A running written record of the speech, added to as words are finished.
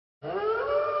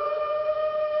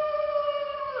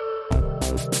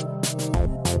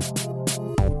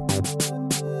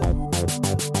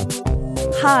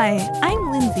Hi,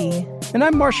 I'm Lindsay. And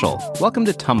I'm Marshall. Welcome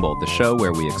to Tumble, the show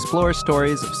where we explore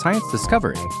stories of science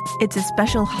discovery. It's a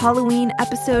special Halloween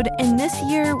episode, and this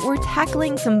year we're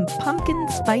tackling some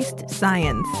pumpkin-spiced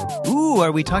science. Ooh,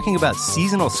 are we talking about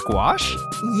seasonal squash?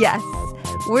 Yes.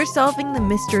 We're solving the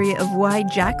mystery of why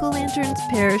jack-o'-lanterns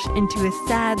perish into a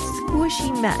sad,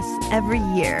 squishy mess every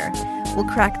year. We'll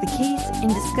crack the case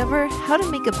and discover how to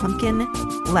make a pumpkin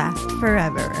last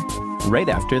forever. Right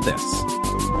after this.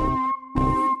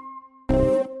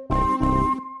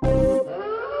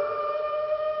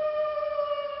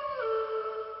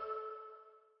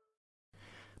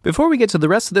 Before we get to the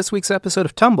rest of this week's episode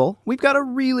of Tumble, we've got a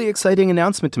really exciting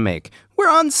announcement to make. We're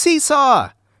on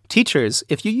Seesaw! Teachers,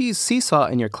 if you use Seesaw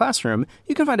in your classroom,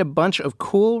 you can find a bunch of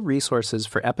cool resources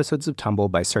for episodes of Tumble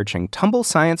by searching Tumble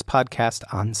Science Podcast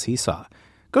on Seesaw.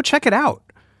 Go check it out.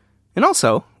 And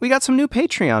also, we got some new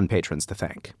Patreon patrons to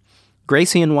thank.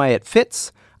 Gracie and Wyatt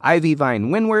Fitz, Ivy Vine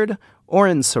Winward,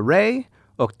 Oren Saray,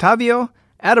 Octavio,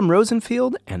 Adam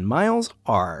Rosenfield, and Miles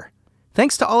R.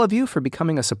 Thanks to all of you for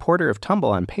becoming a supporter of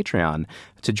Tumble on Patreon.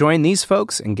 To join these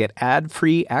folks and get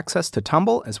ad-free access to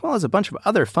Tumble, as well as a bunch of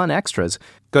other fun extras,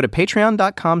 go to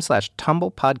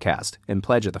patreon.com/TumblePodcast and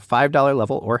pledge at the $5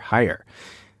 level or higher.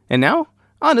 And now,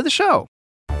 on to the show.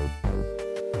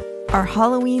 Our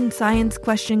Halloween science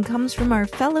question comes from our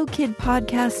fellow kid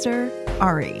podcaster,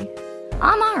 Ari.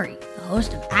 I'm Ari, the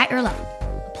host of At Your Level,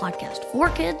 a podcast for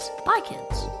kids by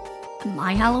kids. And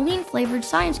my Halloween-flavored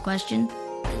science question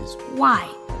is why?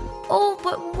 Oh,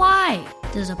 but why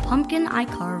does a pumpkin I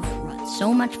carve rot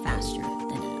so much faster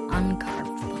than an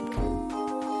uncarved pumpkin?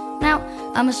 Now,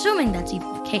 I'm assuming that's even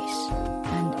the case.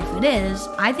 And if it is,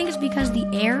 I think it's because the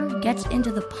air gets into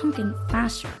the pumpkin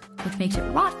faster, which makes it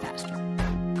rot faster.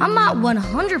 I'm not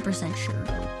 100% sure.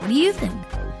 What do you think?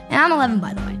 And I'm 11,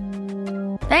 by the way.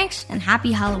 Thanks, and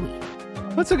happy Halloween.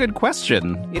 That's a good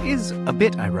question. It is a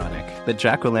bit ironic that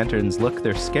jack-o'-lanterns look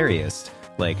their scariest,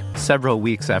 like several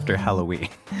weeks after Halloween.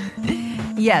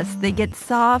 Yes, they get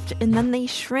soft and then they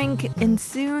shrink, and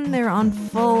soon they're on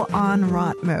full-on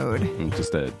rot mode.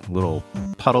 Just a little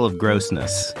puddle of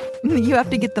grossness. You have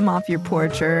to get them off your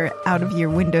porch or out of your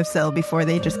windowsill before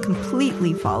they just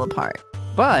completely fall apart.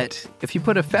 But if you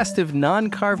put a festive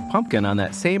non-carved pumpkin on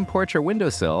that same porch or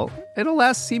windowsill, it'll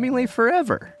last seemingly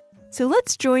forever. So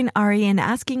let's join Ari in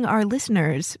asking our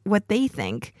listeners what they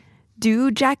think.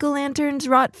 Do jack-o'-lanterns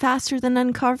rot faster than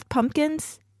uncarved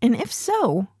pumpkins? And if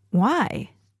so, why?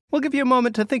 We'll give you a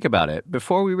moment to think about it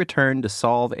before we return to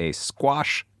solve a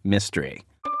squash mystery.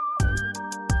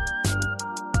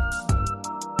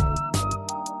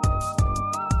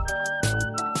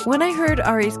 When I heard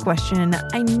Ari's question,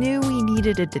 I knew we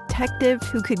needed a detective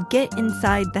who could get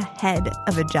inside the head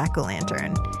of a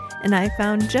jack-o'-lantern. And I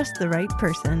found just the right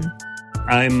person.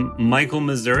 I'm Michael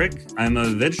Mazurik. I'm a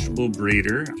vegetable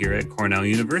breeder here at Cornell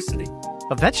University.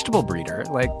 A vegetable breeder?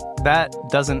 Like, that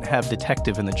doesn't have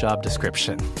detective in the job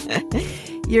description.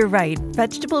 You're right.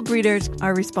 Vegetable breeders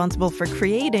are responsible for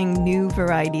creating new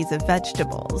varieties of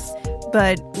vegetables.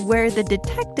 But where the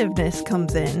detectiveness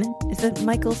comes in is that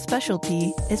Michael's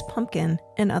specialty is pumpkin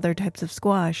and other types of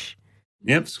squash.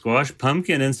 Yep, squash,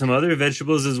 pumpkin, and some other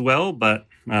vegetables as well, but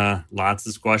lots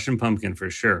of squash and pumpkin for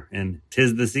sure. And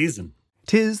 'tis the season.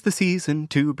 'Tis the season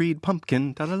to breed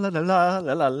pumpkin. Da la la la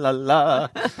la la la la.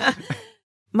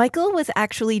 Michael was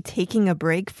actually taking a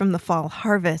break from the fall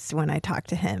harvest when I talked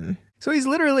to him. So he's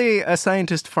literally a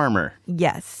scientist farmer.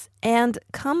 Yes, and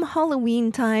come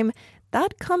Halloween time,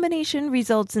 that combination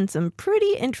results in some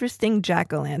pretty interesting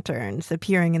jack-o'-lanterns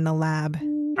appearing in the lab.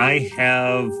 I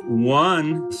have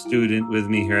one student with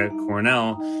me here at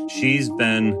Cornell. She's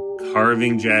been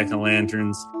carving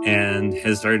jack-o'-lanterns and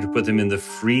has started to put them in the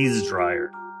freeze dryer.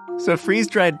 So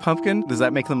freeze-dried pumpkin, does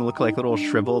that make them look like little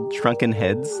shriveled, shrunken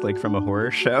heads, like from a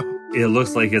horror show? It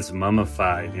looks like it's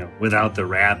mummified, without the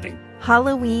wrapping.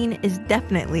 Halloween is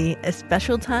definitely a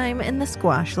special time in the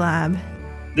squash lab.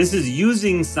 This is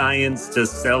using science to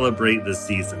celebrate the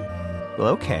season. Well,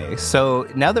 okay. So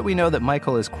now that we know that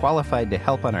Michael is qualified to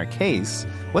help on our case,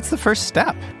 what's the first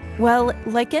step? Well,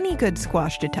 like any good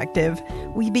squash detective,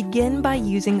 we begin by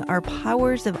using our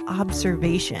powers of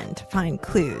observation to find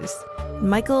clues.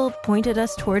 Michael pointed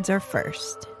us towards our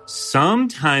first.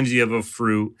 Sometimes you have a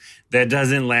fruit that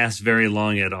doesn't last very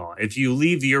long at all. If you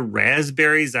leave your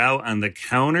raspberries out on the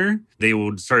counter, they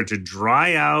will start to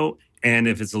dry out. And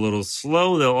if it's a little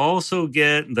slow, they'll also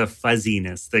get the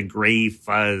fuzziness, the gray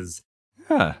fuzz.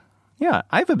 Huh. Yeah,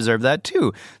 I've observed that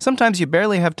too. Sometimes you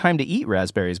barely have time to eat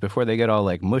raspberries before they get all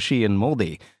like mushy and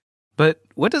moldy. But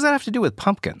what does that have to do with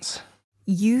pumpkins?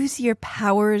 Use your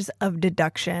powers of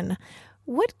deduction.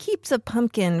 what keeps a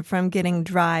pumpkin from getting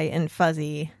dry and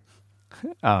fuzzy?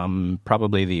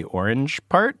 Probably the orange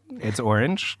part. It's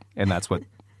orange, and that's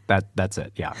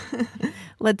it, yeah.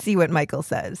 Let's see what Michael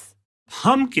says.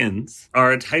 Pumpkins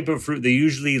are a type of fruit that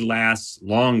usually lasts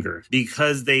longer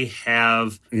because they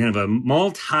have kind of a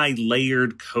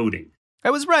multi-layered coating. I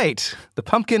was right. The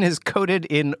pumpkin is coated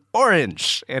in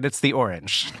orange, and it's the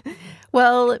orange.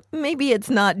 Well, maybe it's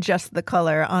not just the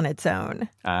color on its own.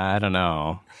 I don't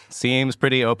know. Seems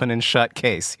pretty open and shut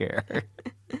case here.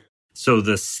 So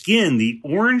the skin, the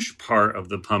orange part of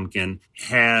the pumpkin,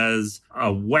 has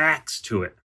a wax to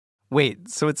it. Wait,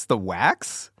 so it's the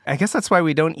wax? I guess that's why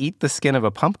we don't eat the skin of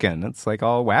a pumpkin. It's like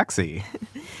all waxy.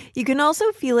 You can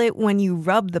also feel it when you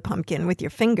rub the pumpkin with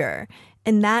your finger.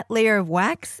 And that layer of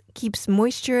wax keeps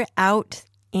moisture out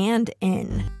and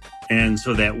in. And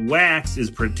so that wax is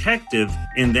protective,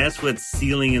 and that's what's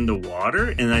sealing in the water.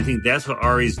 And I think that's what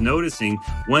Ari's noticing.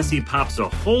 Once he pops a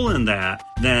hole in that,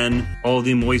 then all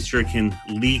the moisture can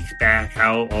leak back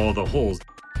out all the holes.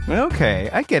 Okay,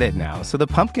 I get it now. So the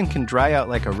pumpkin can dry out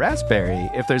like a raspberry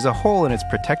if there's a hole in its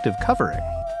protective covering.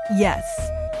 Yes.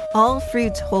 All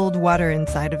fruits hold water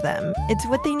inside of them. It's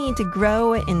what they need to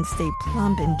grow and stay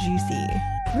plump and juicy.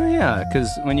 Oh yeah, because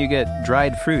when you get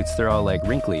dried fruits, they're all like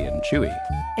wrinkly and chewy.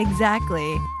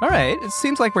 Exactly. All right, it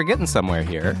seems like we're getting somewhere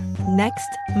here. Next,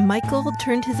 Michael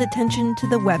turned his attention to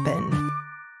the weapon,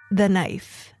 the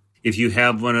knife. If you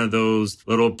have one of those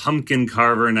little pumpkin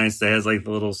carver knives that has like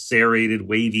the little serrated,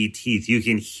 wavy teeth, you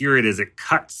can hear it as it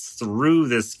cuts through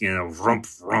the skin. Rump,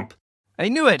 rump. I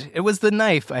knew it. It was the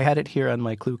knife. I had it here on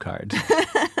my clue card.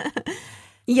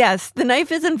 Yes, the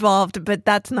knife is involved, but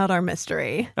that's not our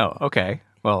mystery. Oh, okay.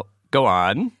 Well, go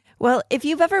on. Well, if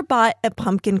you've ever bought a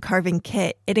pumpkin carving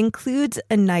kit, it includes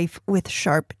a knife with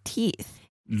sharp teeth.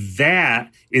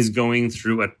 That is going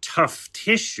through a tough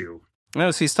tissue. No,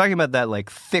 so he's talking about that like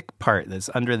thick part that's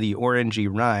under the orangey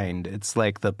rind. It's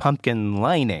like the pumpkin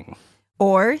lining.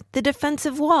 Or the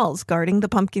defensive walls guarding the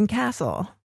pumpkin castle.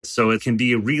 So it can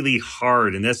be really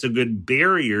hard, and that's a good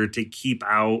barrier to keep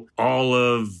out all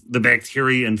of the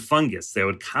bacteria and fungus that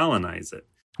would colonize it.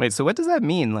 Wait, so what does that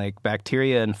mean? Like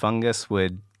bacteria and fungus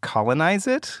would colonize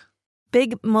it?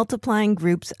 Big multiplying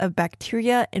groups of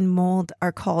bacteria and mold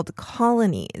are called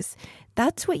colonies.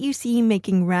 That's what you see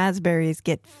making raspberries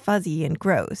get fuzzy and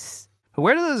gross.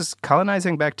 Where do those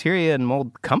colonizing bacteria and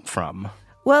mold come from?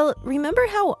 Well, remember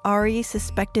how Ari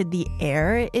suspected the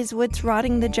air is what's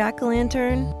rotting the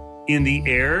jack-o'-lantern? In the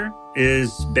air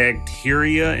is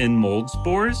bacteria and mold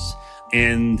spores,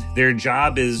 and their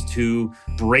job is to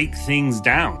break things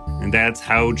down. And that's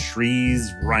how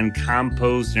trees run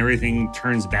compost and everything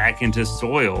turns back into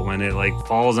soil when it like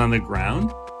falls on the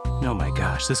ground. Oh my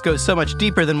gosh, this goes so much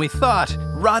deeper than we thought.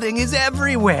 Rotting is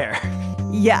everywhere.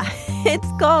 Yeah, it's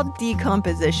called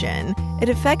decomposition. It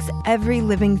affects every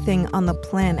living thing on the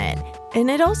planet,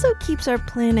 and it also keeps our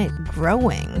planet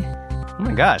growing. Oh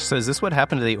my gosh, so is this what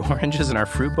happened to the oranges in our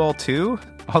fruit bowl too?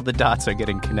 All the dots are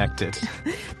getting connected.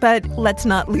 But let's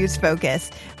not lose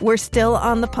focus. We're still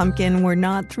on the pumpkin. We're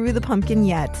not through the pumpkin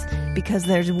yet, because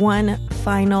there's one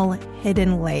final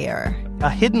hidden layer. A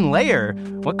hidden layer?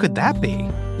 What could that be?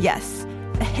 Yes,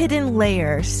 a hidden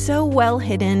layer, so well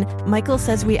hidden, Michael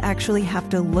says we actually have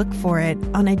to look for it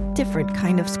on a different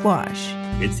kind of squash.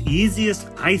 It's easiest,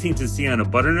 I think, to see on a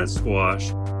butternut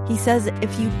squash. He says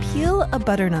if you peel a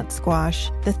butternut squash,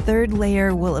 the third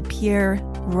layer will appear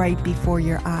right before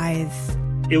your eyes.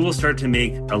 It will start to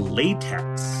make a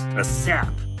latex, a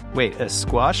sap. Wait, a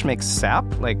squash makes sap?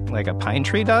 Like a pine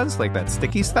tree does? Like that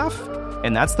sticky stuff?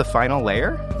 And that's the final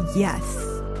layer? Yes.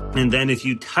 And then if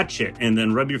you touch it and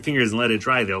then rub your fingers and let it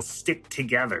dry, they'll stick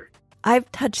together. I've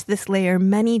touched this layer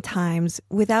many times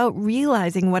without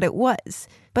realizing what it was,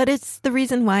 but it's the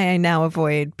reason why I now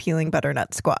avoid peeling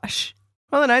butternut squash.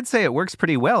 Well, then I'd say it works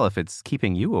pretty well if it's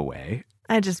keeping you away.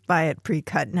 I just buy it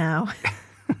pre-cut now.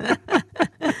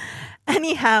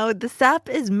 Anyhow, the sap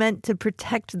is meant to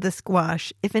protect the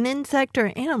squash if an insect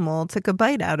or animal took a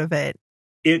bite out of it.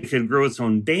 It could grow its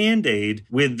own Band-Aid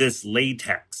with this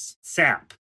latex,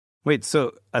 sap. Wait,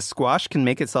 so a squash can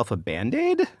make itself a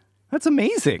Band-Aid? That's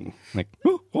amazing. Like,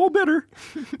 oh, all better.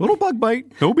 Little bug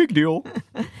bite, no big deal.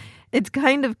 It's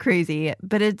kind of crazy,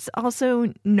 but it's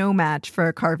also no match for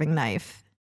a carving knife.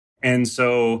 And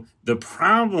so the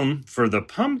problem for the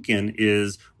pumpkin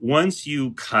is once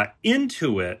you cut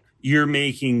into it, you're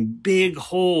making big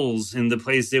holes in the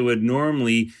place it would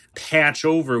normally patch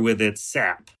over with its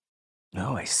sap.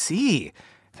 Oh, I see.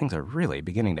 Things are really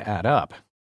beginning to add up.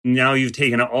 Now you've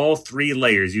taken out all 3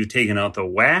 layers. You've taken out the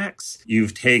wax,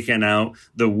 you've taken out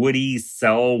the woody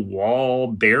cell wall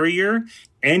barrier,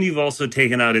 and you've also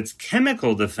taken out its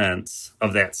chemical defense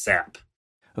of that sap.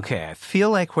 Okay, I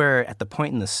feel like we're at the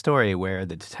point in the story where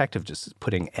the detective just is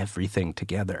putting everything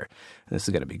together. This is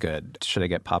going to be good. Should I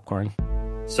get popcorn?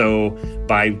 So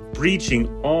by breaching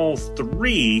all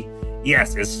 3,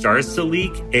 yes, it starts to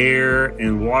leak air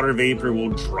and water vapor will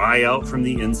dry out from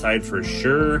the inside for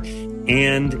sure.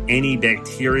 And any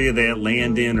bacteria that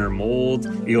land in or mold,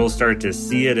 you'll start to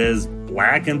see it as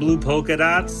black and blue polka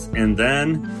dots. And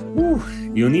then,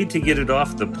 you'll need to get it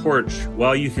off the porch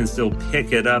while you can still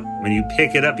pick it up. When you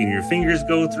pick it up and your fingers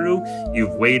go through,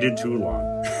 you've waited too long.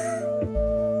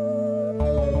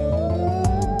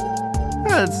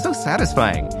 Oh, it's so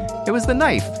satisfying. It was the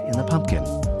knife in the pumpkin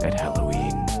at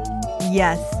Halloween.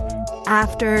 Yes,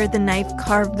 after the knife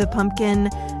carved the pumpkin,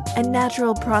 a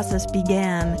natural process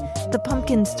began. The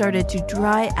pumpkin started to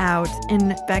dry out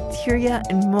and bacteria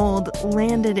and mold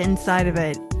landed inside of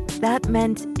it. That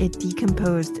meant it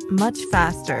decomposed much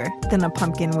faster than a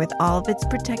pumpkin with all of its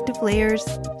protective layers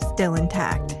still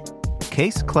intact.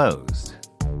 Case closed.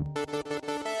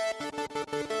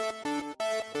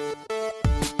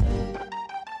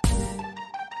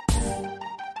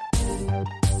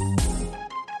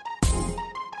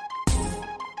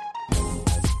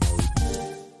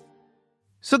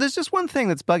 So there's just one thing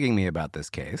that's bugging me about this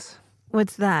case.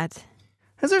 What's that?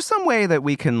 Is there some way that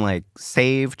we can,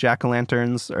 save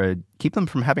jack-o'-lanterns or keep them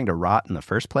from having to rot in the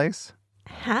first place?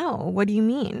 How? What do you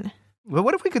mean? Well,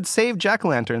 what if we could save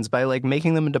jack-o'-lanterns by,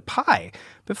 making them into pie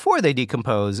before they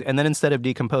decompose, and then instead of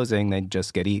decomposing, they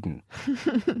just get eaten?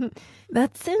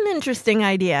 That's an interesting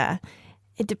idea.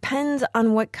 It depends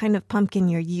on what kind of pumpkin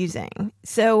you're using.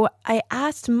 So I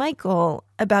asked Michael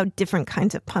about different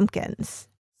kinds of pumpkins.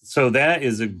 So that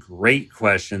is a great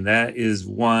question. That is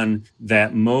one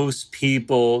that most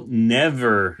people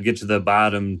never get to the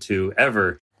bottom to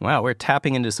ever. Wow, we're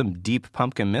tapping into some deep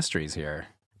pumpkin mysteries here.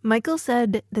 Michael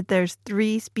said that there's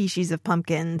 3 species of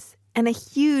pumpkins and a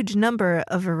huge number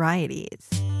of varieties.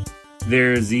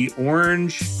 There's the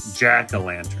orange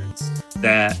jack-o'-lanterns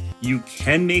that you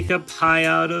can make a pie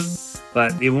out of,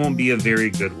 but it won't be a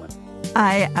very good one.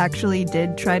 I actually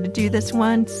did try to do this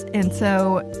once, and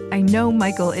so I know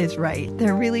Michael is right.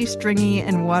 They're really stringy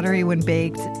and watery when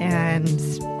baked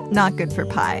and not good for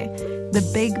pie. The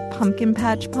big pumpkin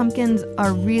patch pumpkins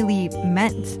are really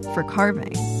meant for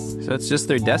carving. So it's just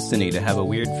their destiny to have a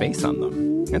weird face on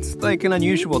them. It's like an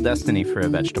unusual destiny for a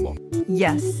vegetable.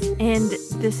 Yes, and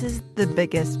this is the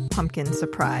biggest pumpkin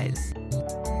surprise.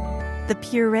 The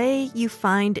puree you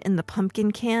find in the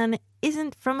pumpkin can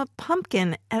isn't from a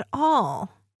pumpkin at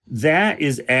all. That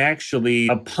is actually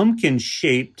a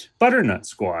pumpkin-shaped butternut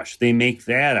squash. They make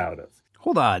that out of.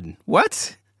 Hold on.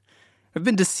 What? I've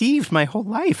been deceived my whole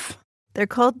life. They're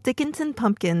called Dickinson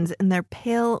pumpkins, and they're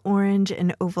pale orange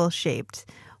and oval-shaped.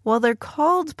 While they're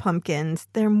called pumpkins,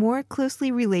 they're more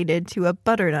closely related to a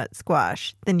butternut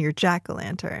squash than your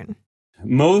jack-o'-lantern.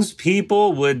 Most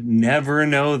people would never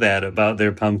know that about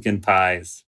their pumpkin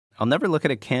pies. I'll never look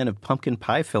at a can of pumpkin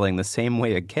pie filling the same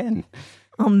way again.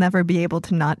 I'll never be able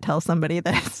to not tell somebody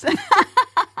this.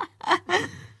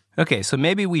 Okay, so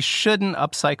maybe we shouldn't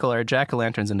upcycle our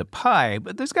jack-o'-lanterns into pie,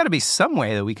 but there's got to be some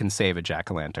way that we can save a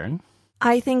jack-o'-lantern.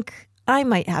 I think I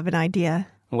might have an idea.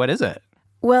 What is it?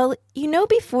 Well,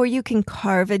 before you can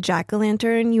carve a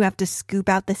jack-o'-lantern, you have to scoop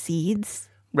out the seeds.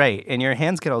 Right, and your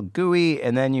hands get all gooey,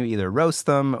 and then you either roast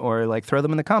them or, throw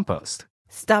them in the compost.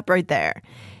 Stop right there.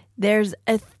 There's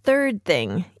a third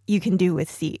thing you can do with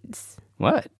seeds.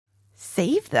 What?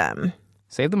 Save them.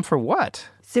 Save them for what?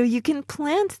 So you can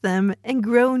plant them and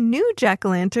grow new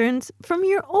jack-o'-lanterns from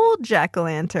your old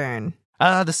jack-o'-lantern.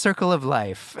 Ah, the circle of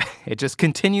life. It just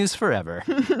continues forever.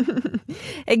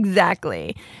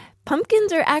 Exactly.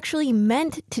 Pumpkins are actually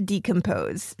meant to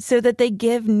decompose so that they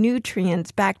give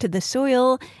nutrients back to the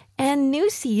soil, and new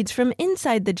seeds from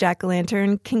inside the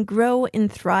jack-o'-lantern can grow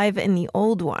and thrive in the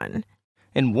old one.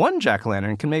 And one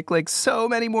jack-o'-lantern can make, so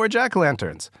many more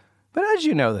jack-o'-lanterns. But how did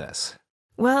you know this?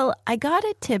 Well, I got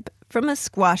a tip from a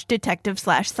squash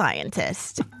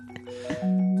detective/scientist.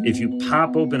 If you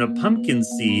pop open a pumpkin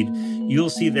seed, you'll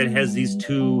see that it has these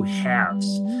 2 halves.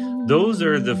 Those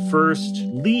are the first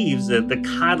leaves, the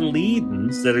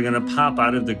cotyledons that are going to pop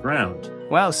out of the ground.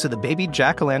 Wow, so the baby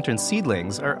jack-o'-lantern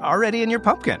seedlings are already in your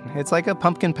pumpkin. It's like a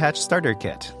pumpkin patch starter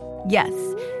kit. Yes,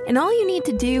 and all you need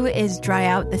to do is dry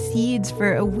out the seeds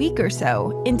for a week or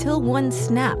so until one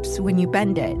snaps when you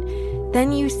bend it.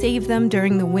 Then you save them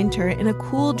during the winter in a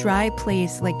cool, dry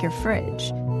place like your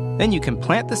fridge. Then you can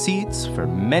plant the seeds for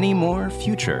many more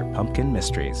future pumpkin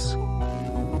mysteries.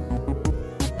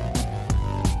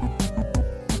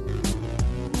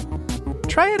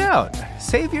 Try it out.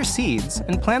 Save your seeds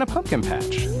and plant a pumpkin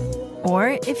patch.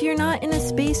 Or if you're not in a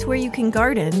space where you can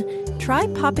garden, try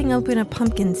popping open a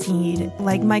pumpkin seed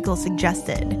like Michael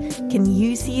suggested. Can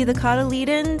you see the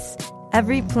cotyledons?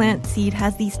 Every plant seed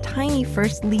has these tiny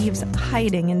first leaves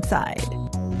hiding inside.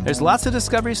 There's lots of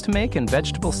discoveries to make in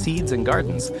vegetable seeds and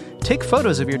gardens. Take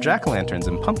photos of your jack-o'-lanterns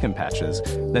and pumpkin patches,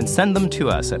 then send them to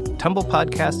us at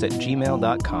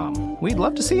tumblepodcast@gmail.com. We'd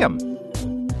love to see them.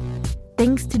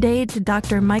 Thanks today to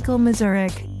Dr. Michael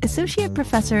Mazurek, Associate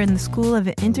Professor in the School of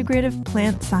Integrative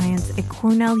Plant Science at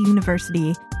Cornell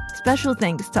University. Special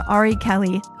thanks to Ari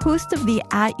Kelly, host of the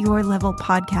At Your Level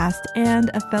podcast and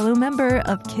a fellow member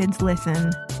of Kids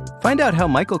Listen. Find out how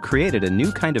Michael created a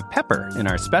new kind of pepper in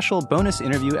our special bonus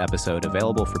interview episode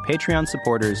available for Patreon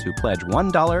supporters who pledge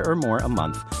 $1 or more a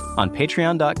month on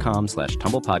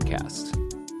patreon.com/tumblepodcast.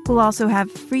 We'll also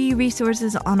have free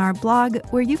resources on our blog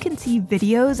where you can see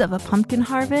videos of a pumpkin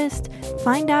harvest,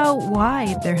 find out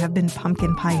why there have been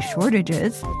pumpkin pie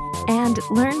shortages, and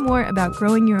learn more about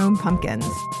growing your own pumpkins.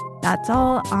 That's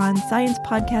all on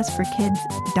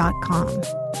sciencepodcastforkids.com.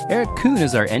 Eric Kuhn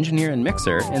is our engineer and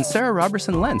mixer, and Sarah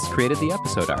Robertson-Lentz created the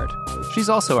episode art. She's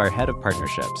also our head of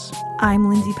partnerships. I'm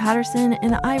Lindsay Patterson,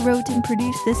 and I wrote and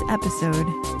produced this episode.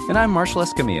 And I'm Marshall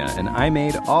Escamilla, and I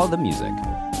made all the music.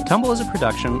 Tumble is a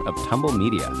production of Tumble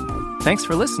Media. Thanks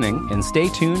for listening, and stay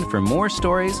tuned for more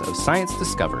stories of science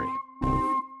discovery.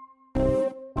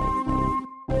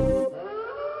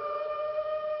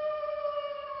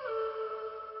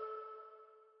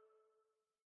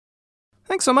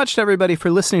 Thanks so much to everybody for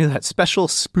listening to that special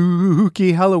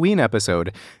spooky Halloween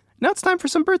episode. Now it's time for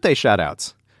some birthday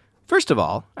shout-outs. First of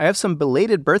all, I have some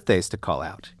belated birthdays to call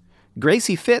out.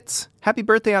 Gracie Fitz, happy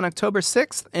birthday on October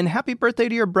 6th, and happy birthday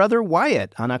to your brother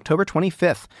Wyatt on October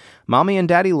 25th. Mommy and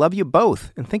Daddy love you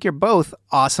both, and think you're both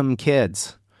awesome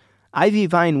kids. Ivy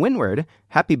Vine Windward,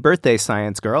 happy birthday,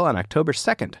 Science Girl, on October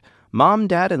 2nd. Mom,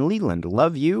 Dad, and Leland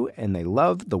love you, and they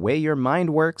love the way your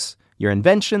mind works, your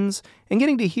inventions, and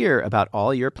getting to hear about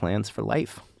all your plans for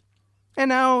life. And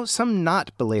now, some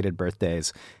not belated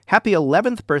birthdays. Happy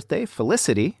 11th birthday,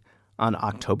 Felicity, on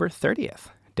October 30th.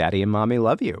 Daddy and Mommy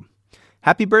love you.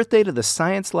 Happy birthday to the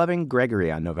science-loving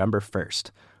Gregory on November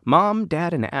 1st. Mom,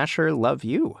 Dad, and Asher love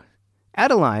you.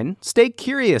 Adeline, stay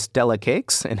curious, Della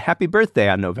Cakes, and happy birthday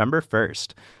on November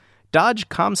 1st. Dodge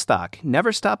Comstock,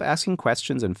 never stop asking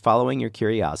questions and following your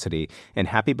curiosity, and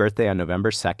happy birthday on November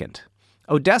 2nd.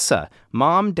 Odessa,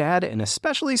 Mom, Dad, and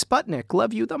especially Sputnik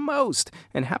love you the most,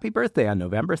 and happy birthday on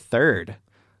November 3rd.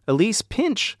 Elise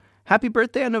Pinch, happy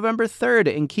birthday on November 3rd,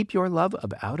 and keep your love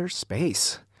of outer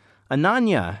space.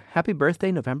 Ananya, happy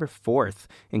birthday November 4th,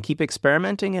 and keep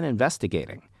experimenting and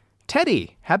investigating.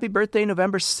 Teddy, happy birthday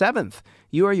November 7th.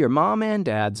 You are your mom and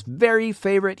dad's very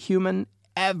favorite human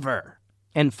ever.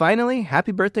 And finally,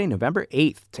 happy birthday November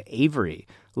 8th to Avery.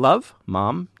 Love,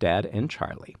 Mom, Dad, and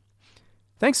Charlie.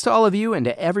 Thanks to all of you and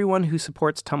to everyone who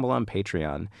supports Tumble on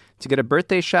Patreon. To get a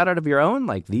birthday shout-out of your own,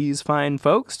 like these fine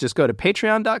folks, just go to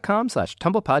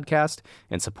patreon.com/tumblepodcast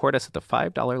and support us at the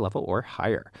 $5 level or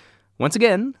higher. Once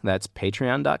again, that's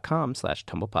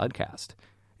patreon.com/tumblepodcast.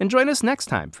 And join us next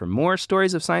time for more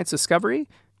stories of science discovery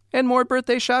and more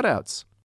birthday shout-outs.